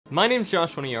My name's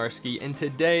Winiarski, and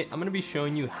today I'm going to be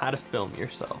showing you how to film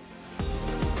yourself.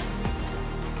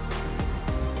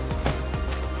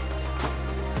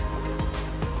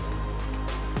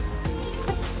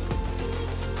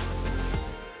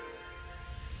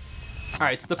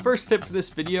 Alright, so the first tip for this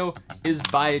video is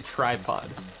buy a tripod.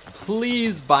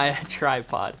 Please buy a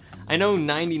tripod. I know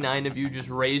 99 of you just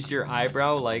raised your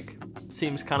eyebrow, like,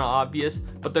 seems kind of obvious,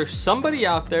 but there's somebody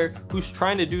out there who's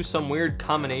trying to do some weird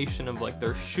combination of like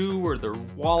their shoe or their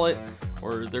wallet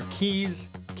or their keys.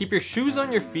 Keep your shoes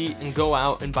on your feet and go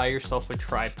out and buy yourself a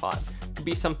tripod. It could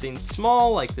be something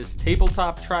small like this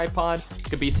tabletop tripod. It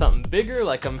could be something bigger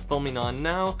like I'm filming on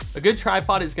now. A good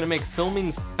tripod is going to make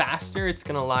filming faster. It's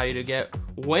going to allow you to get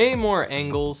way more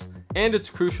angles, and it's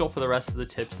crucial for the rest of the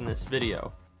tips in this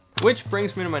video. Which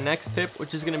brings me to my next tip,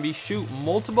 which is going to be shoot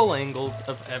multiple angles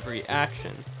of every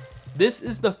action. This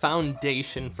is the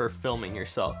foundation for filming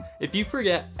yourself. If you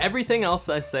forget everything else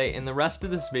I say in the rest of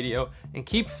this video and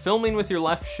keep filming with your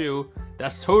left shoe,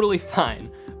 that's totally fine.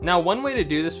 Now, one way to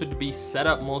do this would be set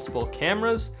up multiple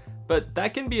cameras, but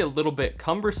that can be a little bit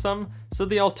cumbersome, so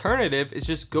the alternative is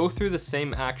just go through the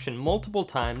same action multiple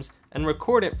times and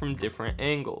record it from different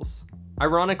angles.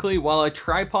 Ironically, while a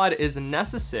tripod is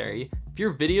necessary, if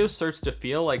your video starts to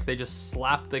feel like they just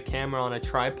slapped the camera on a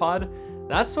tripod,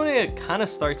 that's when it kind of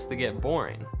starts to get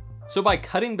boring. So by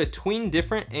cutting between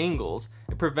different angles,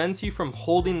 it prevents you from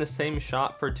holding the same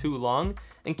shot for too long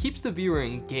and keeps the viewer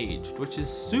engaged, which is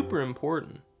super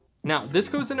important. Now, this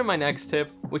goes into my next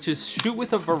tip, which is shoot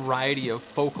with a variety of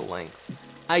focal lengths.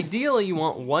 Ideally, you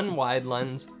want one wide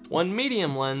lens, one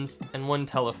medium lens, and one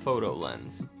telephoto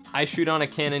lens. I shoot on a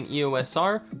Canon EOS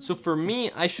R, so for me,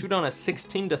 I shoot on a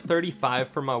 16-35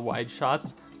 for my wide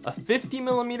shots, a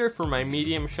 50mm for my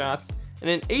medium shots, and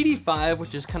an 85,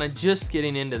 which is kind of just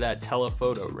getting into that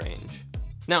telephoto range.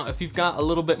 Now, if you've got a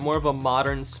little bit more of a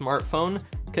modern smartphone,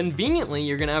 conveniently,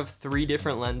 you're gonna have 3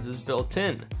 different lenses built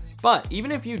in. But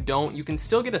even if you don't, you can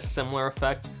still get a similar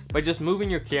effect by just moving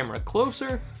your camera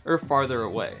closer or farther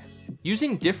away.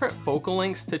 Using different focal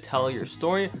lengths to tell your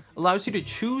story allows you to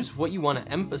choose what you want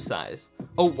to emphasize.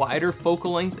 A wider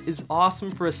focal length is awesome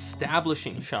for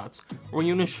establishing shots or when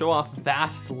you want to show off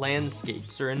vast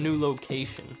landscapes or a new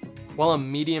location, while a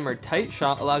medium or tight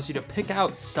shot allows you to pick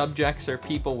out subjects or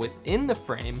people within the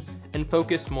frame and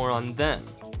focus more on them.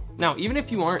 Now, even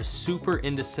if you aren't super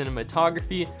into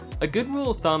cinematography, a good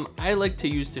rule of thumb I like to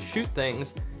use to shoot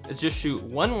things is just shoot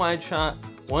one wide shot,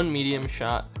 one medium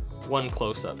shot, one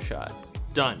close-up shot.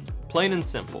 Done. Plain and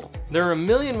simple. There are a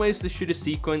million ways to shoot a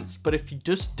sequence, but if you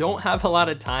just don't have a lot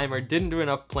of time or didn't do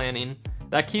enough planning,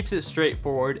 that keeps it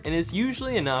straightforward and is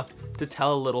usually enough to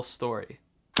tell a little story.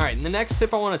 Alright, and the next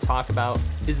tip I want to talk about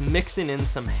is mixing in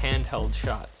some handheld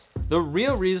shots. The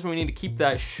real reason we need to keep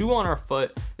that shoe on our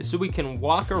foot is so we can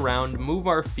walk around, move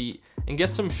our feet, and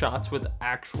get some shots with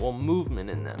actual movement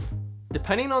in them.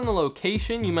 Depending on the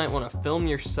location, you might want to film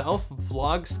yourself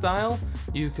vlog style.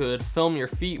 You could film your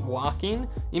feet walking.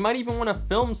 You might even want to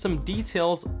film some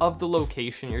details of the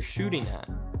location you're shooting at.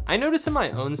 I notice in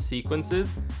my own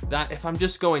sequences that if I'm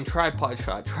just going tripod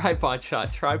shot, tripod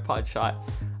shot, tripod shot,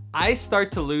 I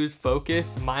start to lose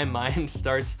focus, my mind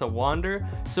starts to wander,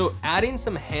 so adding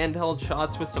some handheld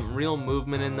shots with some real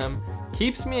movement in them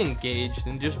keeps me engaged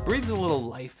and just breathes a little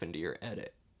life into your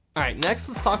edit. Alright, next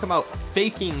let's talk about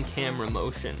faking camera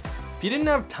motion. If you didn't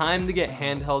have time to get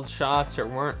handheld shots or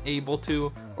weren't able to,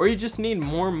 or you just need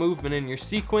more movement in your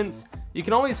sequence, you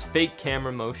can always fake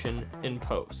camera motion in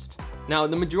post. Now,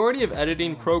 the majority of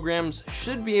editing programs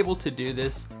should be able to do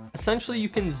this. Essentially, you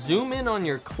can zoom in on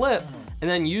your clip and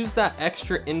then use that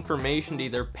extra information to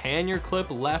either pan your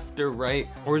clip left or right,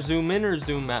 or zoom in or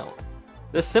zoom out.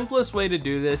 The simplest way to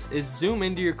do this is zoom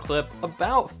into your clip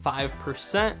about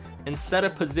 5% and set a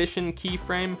position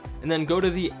keyframe, and then go to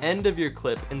the end of your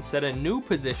clip and set a new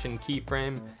position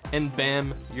keyframe, and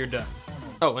bam, you're done.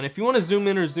 Oh, and if you want to zoom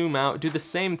in or zoom out, do the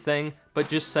same thing, but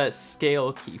just set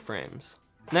scale keyframes.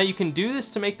 Now you can do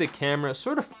this to make the camera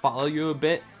sort of follow you a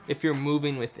bit if you're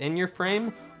moving within your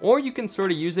frame, or you can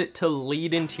sort of use it to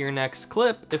lead into your next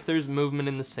clip if there's movement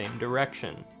in the same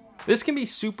direction. This can be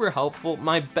super helpful.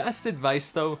 My best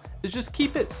advice though is just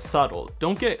keep it subtle.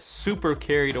 Don't get super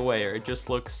carried away or it just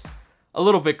looks a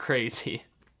little bit crazy.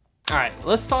 Alright,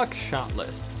 let's talk shot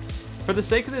lists. For the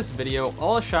sake of this video,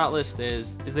 all a shot list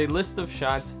is a list of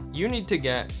shots you need to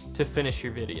get to finish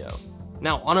your video.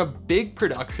 Now, on a big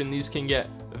production, these can get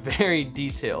very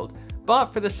detailed,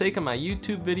 but for the sake of my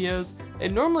YouTube videos,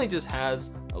 it normally just has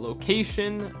a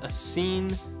location, a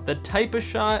scene, the type of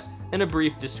shot, and a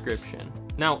brief description.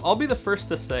 Now, I'll be the first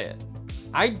to say it.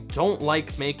 I don't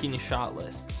like making shot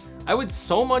lists. I would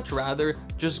so much rather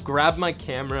just grab my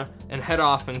camera and head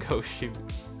off and go shoot.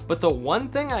 But the one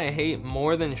thing I hate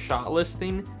more than shot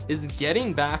listing is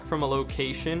getting back from a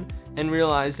location and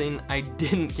realizing I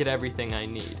didn't get everything I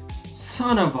need.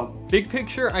 Son of a... Big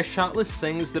picture, I shot list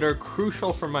things that are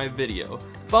crucial for my video,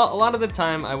 but a lot of the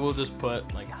time I will just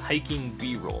put like hiking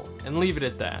B-roll and leave it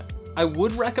at that. I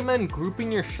would recommend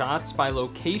grouping your shots by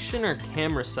location or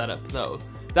camera setup though.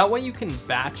 That way you can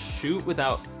batch shoot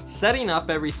without setting up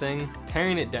everything,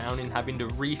 tearing it down, and having to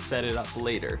reset it up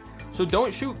later. So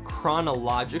don't shoot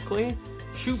chronologically,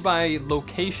 shoot by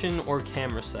location or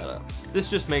camera setup. This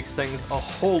just makes things a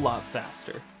whole lot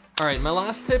faster. All right, my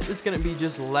last tip is gonna be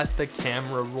just let the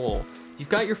camera roll. You've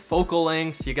got your focal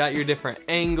lengths, you got your different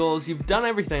angles, you've done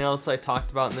everything else I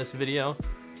talked about in this video.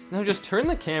 Now just turn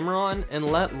the camera on and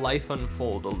let life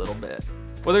unfold a little bit.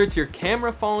 Whether it's your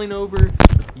camera falling over,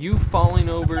 you falling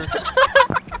over.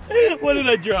 What did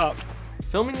I drop?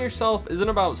 Filming yourself isn't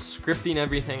about scripting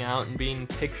everything out and being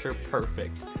picture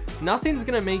perfect. Nothing's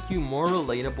gonna make you more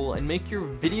relatable and make your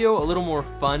video a little more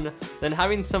fun than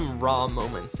having some raw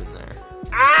moments in there.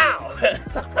 Ow!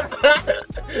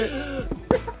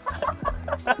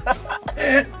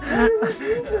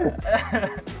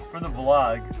 For the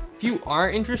vlog. If you are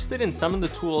interested in some of the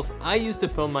tools I use to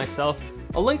film myself,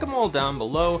 I'll link them all down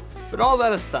below, but all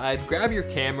that aside, grab your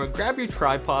camera, grab your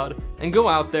tripod, and go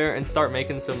out there and start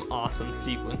making some awesome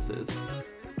sequences.